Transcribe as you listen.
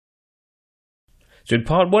So in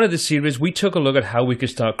part 1 of this series, we took a look at how we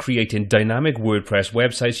could start creating dynamic WordPress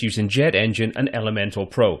websites using JetEngine and Elementor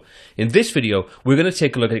Pro. In this video, we're going to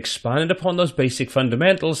take a look at expanding upon those basic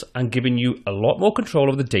fundamentals and giving you a lot more control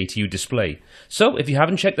over the data you display. So if you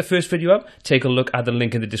haven't checked the first video out, take a look at the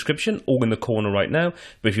link in the description or in the corner right now.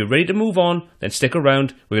 But if you're ready to move on, then stick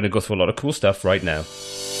around. We're going to go through a lot of cool stuff right now.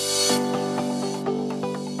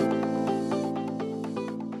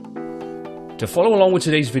 To follow along with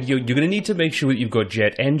today's video, you're going to need to make sure that you've got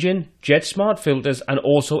JetEngine, SmartFilters, and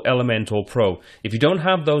also Elementor Pro. If you don't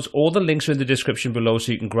have those, all the links are in the description below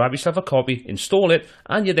so you can grab yourself a copy, install it,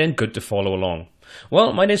 and you're then good to follow along.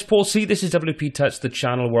 Well, my name is Paul C. This is WPTuts, the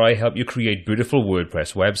channel where I help you create beautiful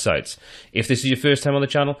WordPress websites. If this is your first time on the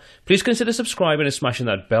channel, please consider subscribing and smashing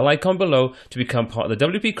that bell icon below to become part of the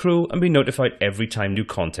WP crew and be notified every time new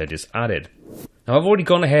content is added. Now, I've already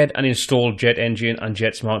gone ahead and installed JetEngine and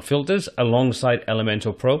SmartFilters alongside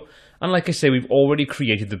Elementor Pro. And like I say, we've already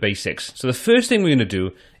created the basics. So the first thing we're going to do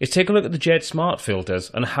is take a look at the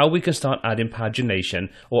SmartFilters and how we can start adding pagination,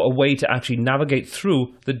 or a way to actually navigate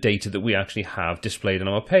through the data that we actually have displayed on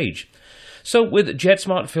our page. So with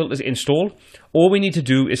SmartFilters installed, all we need to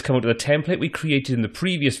do is come up to the template we created in the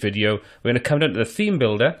previous video. We're going to come down to the theme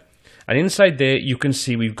builder. And inside there, you can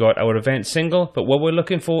see we've got our event single, but what we're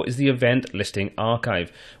looking for is the event listing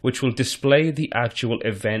archive, which will display the actual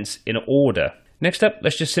events in order. Next up,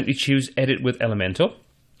 let's just simply choose Edit with Elementor.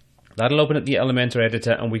 That'll open up the Elementor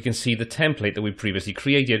editor and we can see the template that we previously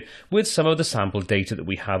created with some of the sample data that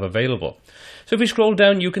we have available. So if we scroll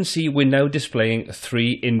down, you can see we're now displaying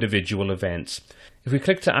 3 individual events. If we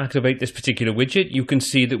click to activate this particular widget, you can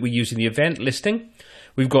see that we're using the event listing.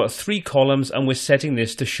 We've got 3 columns and we're setting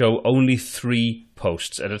this to show only 3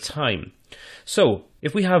 posts at a time. So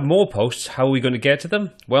if we have more posts, how are we going to get to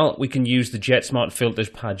them? Well, we can use the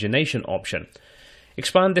SmartFilters pagination option.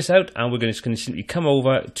 Expand this out and we're going to simply come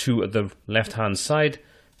over to the left hand side,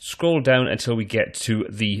 scroll down until we get to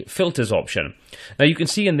the filters option. Now you can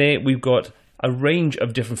see in there we've got a range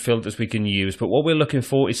of different filters we can use, but what we're looking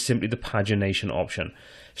for is simply the pagination option.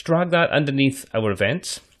 Let's drag that underneath our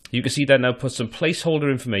events. You can see that now put some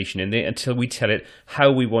placeholder information in there until we tell it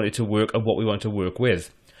how we want it to work and what we want to work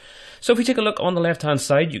with. So if we take a look on the left hand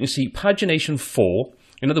side, you can see pagination 4.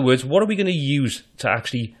 In other words, what are we going to use to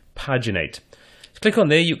actually paginate? Click on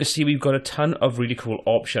there, you can see we've got a ton of really cool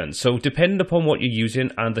options. So depending upon what you're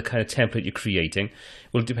using and the kind of template you're creating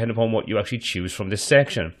will depend upon what you actually choose from this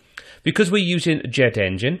section. Because we're using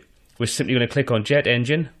JetEngine, we're simply going to click on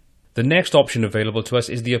JetEngine. The next option available to us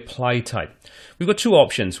is the apply type. We've got 2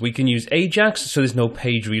 options. We can use Ajax, so there's no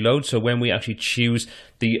page reload. So when we actually choose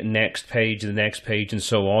the next page, and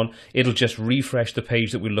so on, it'll just refresh the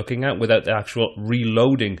page that we're looking at without the actual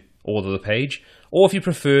reloading all of the page. Or if you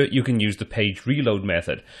prefer, you can use the page reload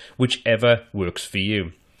method, whichever works for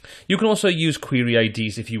you. You can also use query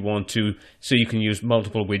IDs if you want to, so you can use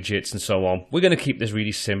multiple widgets and so on. We're going to keep this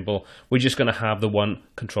really simple. We're just going to have the one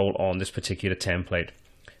control on this particular template.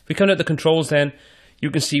 If we come to the controls then, you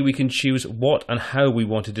can see we can choose what and how we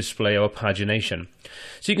want to display our pagination.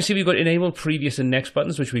 So you can see we've got enable previous and next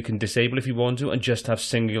buttons, which we can disable if you want to, and just have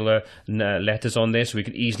singular letters on there so we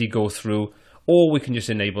can easily go through, or we can just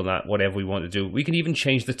enable that, whatever we want to do. We can even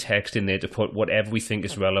change the text in there to put whatever we think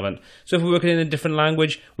is relevant. So if we're working in a different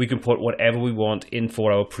language, we can put whatever we want in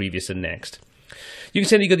for our previous and next. You can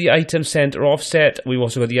see you've got the item center offset. We've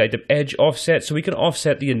also got the item edge offset, so we can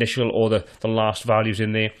offset the initial or the last values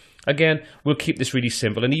in there. Again, we'll keep this really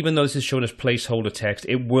simple, and even though this is shown as placeholder text,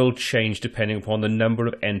 it will change depending upon the number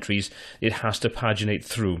of entries it has to paginate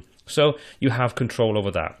through. So you have control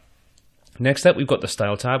over that. Next up, we've got the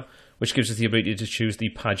Style tab, which gives us the ability to choose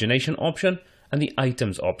the pagination option and the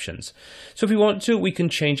items options. So if we want to, we can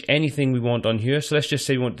change anything we want on here. So let's just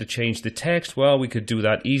say we want to change the text. Well, we could do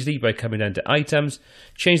that easily by coming down to items,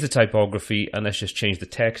 change the typography, and let's just change the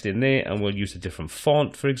text in there, and we'll use a different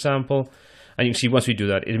font, for example. And you can see once we do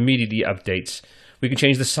that, it immediately updates. We can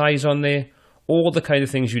change the size on there, all the kind of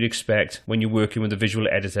things you'd expect when you're working with the visual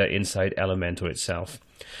editor inside Elementor itself.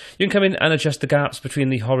 You can come in and adjust the gaps between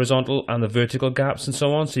the horizontal and the vertical gaps and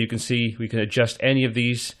so on. So you can see we can adjust any of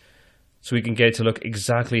these so we can get it to look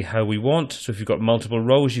exactly how we want. So if you've got multiple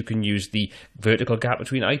rows, you can use the vertical gap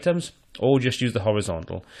between items or just use the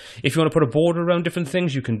horizontal. If you want to put a border around different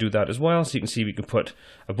things, you can do that as well. So you can see we can put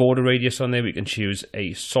a border radius on there. We can choose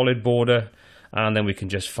a solid border, and then we can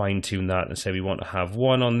just fine tune that and say we want to have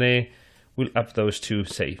 1 on there. We'll up those to,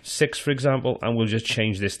 say, 6, for example, and we'll just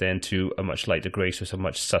change this then to a much lighter grey, so it's a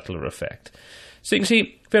much subtler effect. So you can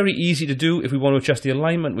see, very easy to do. If we want to adjust the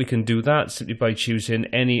alignment, we can do that simply by choosing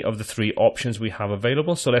any of the 3 options we have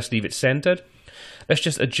available. So let's leave it centered. Let's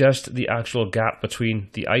just adjust the actual gap between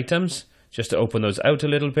the items, just to open those out a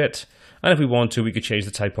little bit. And if we want to, we could change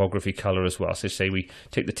the typography color as well. So say we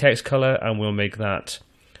take the text color and we'll make that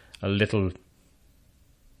a little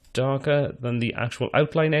darker than the actual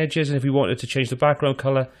outline edges. And if we wanted to change the background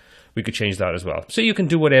color, we could change that as well. So you can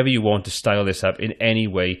do whatever you want to style this up in any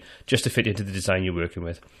way just to fit into the design you're working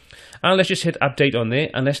with. And let's just hit update on there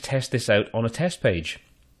and let's test this out on a test page.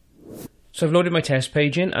 So I've loaded my test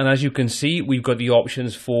page in, and as you can see, we've got the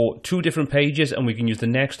options for 2 different pages, and we can use the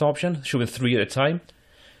next option, showing 3 at a time.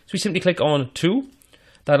 So we simply click on 2.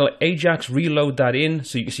 That'll Ajax reload that in,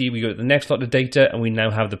 so you can see we go to the next lot of data, and we now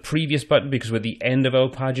have the previous button because we're at the end of our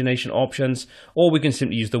pagination options, or we can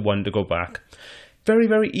simply use the 1 to go back. Very,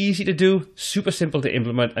 very easy to do, super simple to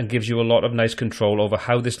implement, and gives you a lot of nice control over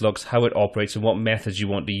how this looks, how it operates, and what methods you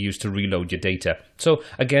want to use to reload your data. So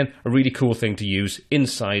again, a really cool thing to use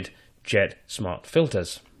inside Jet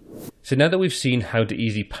SmartFilters. So now that we've seen how to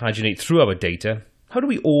easily paginate through our data, how do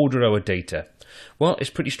we order our data? Well, it's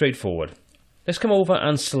pretty straightforward. Let's come over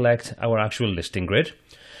and select our actual listing grid.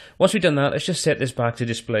 Once we've done that, let's just set this back to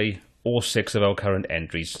display all 6 of our current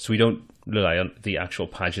entries, so we don't rely on the actual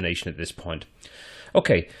pagination at this point.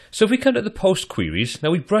 Okay, so if we come to the post queries, now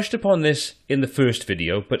we brushed upon this in the first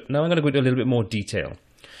video, but now I'm going to go into a little bit more detail.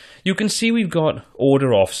 You can see we've got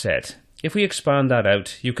order offset. If we expand that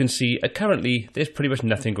out, you can see currently there's pretty much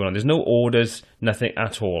nothing going on. There's no orders, nothing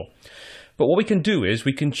at all. But what we can do is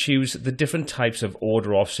we can choose the different types of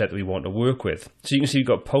order offset that we want to work with. So you can see we've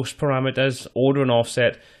got post parameters, order and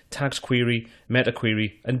offset, tags query, meta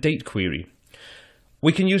query, and date query.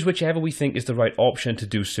 We can use whichever we think is the right option to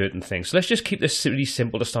do certain things. So let's just keep this really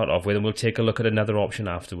simple to start off with, and we'll take a look at another option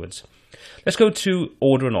afterwards. Let's go to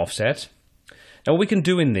order and offset. Now what we can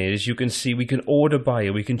do in there is you can see we can order by,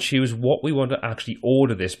 and we can choose what we want to actually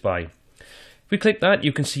order this by. If we click that,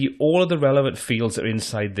 you can see all of the relevant fields that are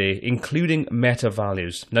inside there, including meta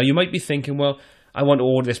values. Now you might be thinking, well, I want to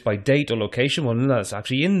order this by date or location. Well, no, that's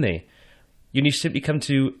actually in there. You need to simply come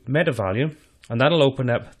to meta value, and that'll open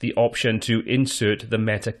up the option to insert the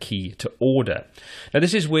meta key to order. Now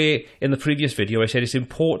this is where in the previous video I said it's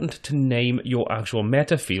important to name your actual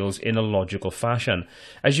meta fields in a logical fashion.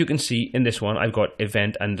 As you can see in this one, I've got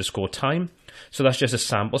event underscore time. So that's just a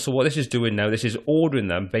sample. So what this is doing now, this is ordering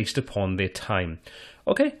them based upon their time.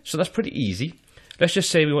 Okay, so that's pretty easy. Let's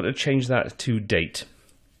just say we want to change that to date.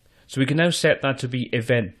 So we can now set that to be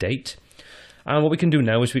event date. And what we can do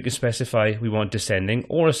now is we can specify we want descending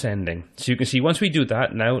or ascending. So you can see once we do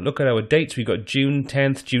that, now look at our dates. We've got June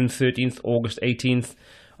 10th, June 13th, August 18th,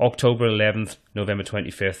 October 11th, November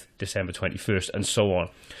 25th, December 21st, and so on.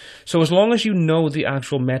 So as long as you know the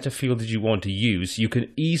actual meta field that you want to use, you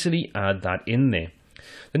can easily add that in there.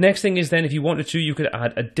 The next thing is then if you wanted to, you could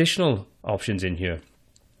add additional options in here.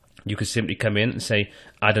 You could simply come in and say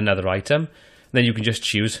add another item. Then you can just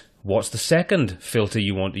choose what's the second filter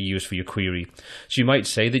you want to use for your query. So you might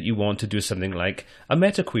say that you want to do something like a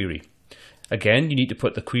meta query. Again, you need to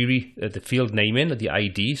put the query, the field name in, the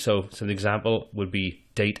ID. So some example would be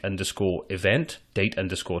date underscore event, date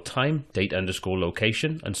underscore time, date underscore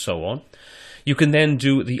location, and so on. You can then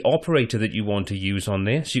do the operator that you want to use on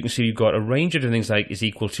there. So you can see you've got a range of different things like is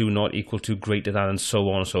equal to, not equal to, greater than, and so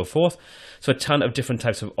on and so forth. So a ton of different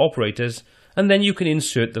types of operators. And then you can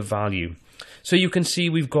insert the value. So you can see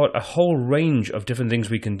we've got a whole range of different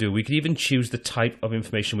things we can do. We can even choose the type of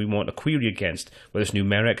information we want to query against, whether it's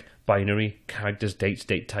numeric, binary, characters, dates,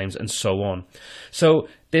 date times, and so on. So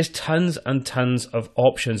there's tons and tons of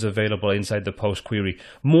options available inside the post query.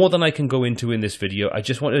 More than I can go into in this video. I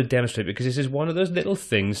just wanted to demonstrate because this is one of those little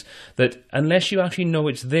things that unless you actually know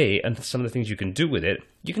it's there and some of the things you can do with it,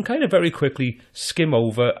 you can kind of very quickly skim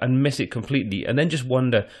over and miss it completely and then just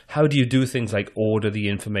wonder how do you do things like order the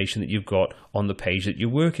information that you've got on the page that you're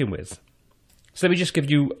working with. So let me just give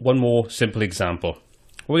you one more simple example.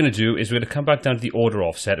 What we're going to do is we're going to come back down to the order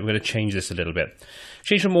offset and we're going to change this a little bit.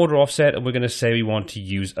 Change from order offset and we're going to say we want to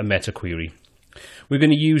use a meta query. We're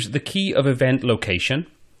going to use the key of event location.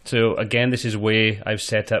 So again, this is where I've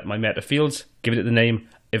set up my meta fields, given it the name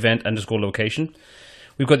event underscore location.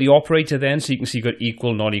 We've got the operator then, so you can see you've got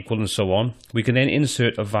equal, not equal, and so on. We can then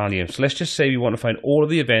insert a value. So let's just say we want to find all of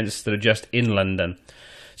the events that are just in London.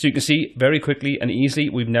 So you can see very quickly and easily,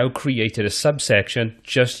 we've now created a subsection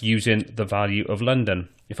just using the value of London.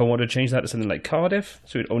 If I want to change that to something like Cardiff,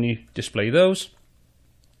 so it only display those,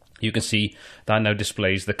 You can see that now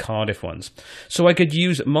displays the Cardiff ones. So I could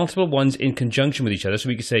use multiple ones in conjunction with each other. So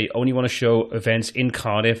we could say, only want to show events in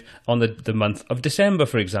Cardiff on the month of December,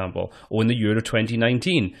 for example, or in the year of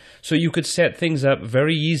 2019. So you could set things up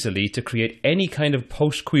very easily to create any kind of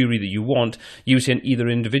post query that you want using either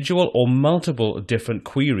individual or multiple different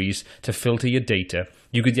queries to filter your data.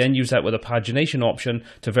 You could then use that with a pagination option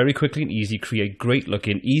to very quickly and easy create great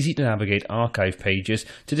looking, easy to navigate archive pages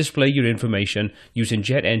to display your information using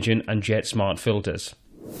JetEngine and SmartFilters.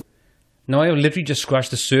 Now I have literally just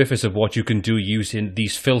scratched the surface of what you can do using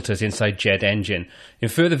these filters inside JetEngine. In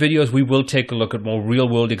further videos we will take a look at more real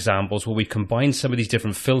world examples where we combine some of these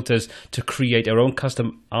different filters to create our own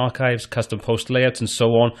custom archives, custom post layouts and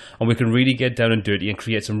so on, and we can really get down and dirty and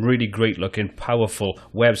create some really great looking powerful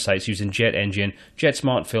websites using JetEngine,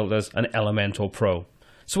 SmartFilters and Elementor Pro.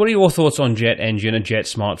 So what are your thoughts on JetEngine and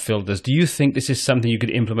SmartFilters? Do you think this is something you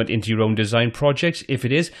could implement into your own design projects? If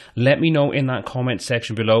it is, let me know in that comment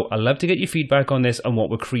section below. I'd love to get your feedback on this and what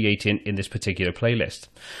we're creating in this particular playlist.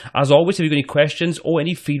 As always, if you've got any questions or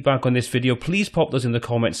any feedback on this video, please pop those in the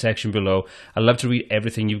comment section below. I'd love to read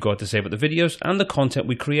everything you've got to say about the videos and the content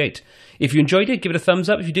we create. If you enjoyed it, give it a thumbs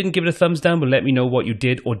up. If you didn't, give it a thumbs down, but let me know what you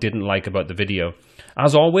did or didn't like about the video.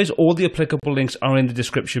 As always, all the applicable links are in the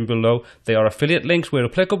description below. They are affiliate links where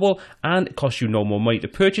applicable, and it costs you no more money to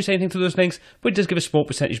purchase anything through those links, but it does give a small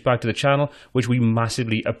percentage back to the channel, which we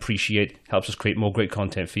massively appreciate. Helps us create more great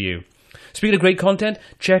content for you. Speaking of great content,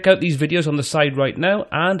 check out these videos on the side right now,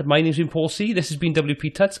 and my name's been Paul C. This has been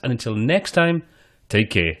WPTuts, and until next time, take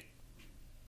care.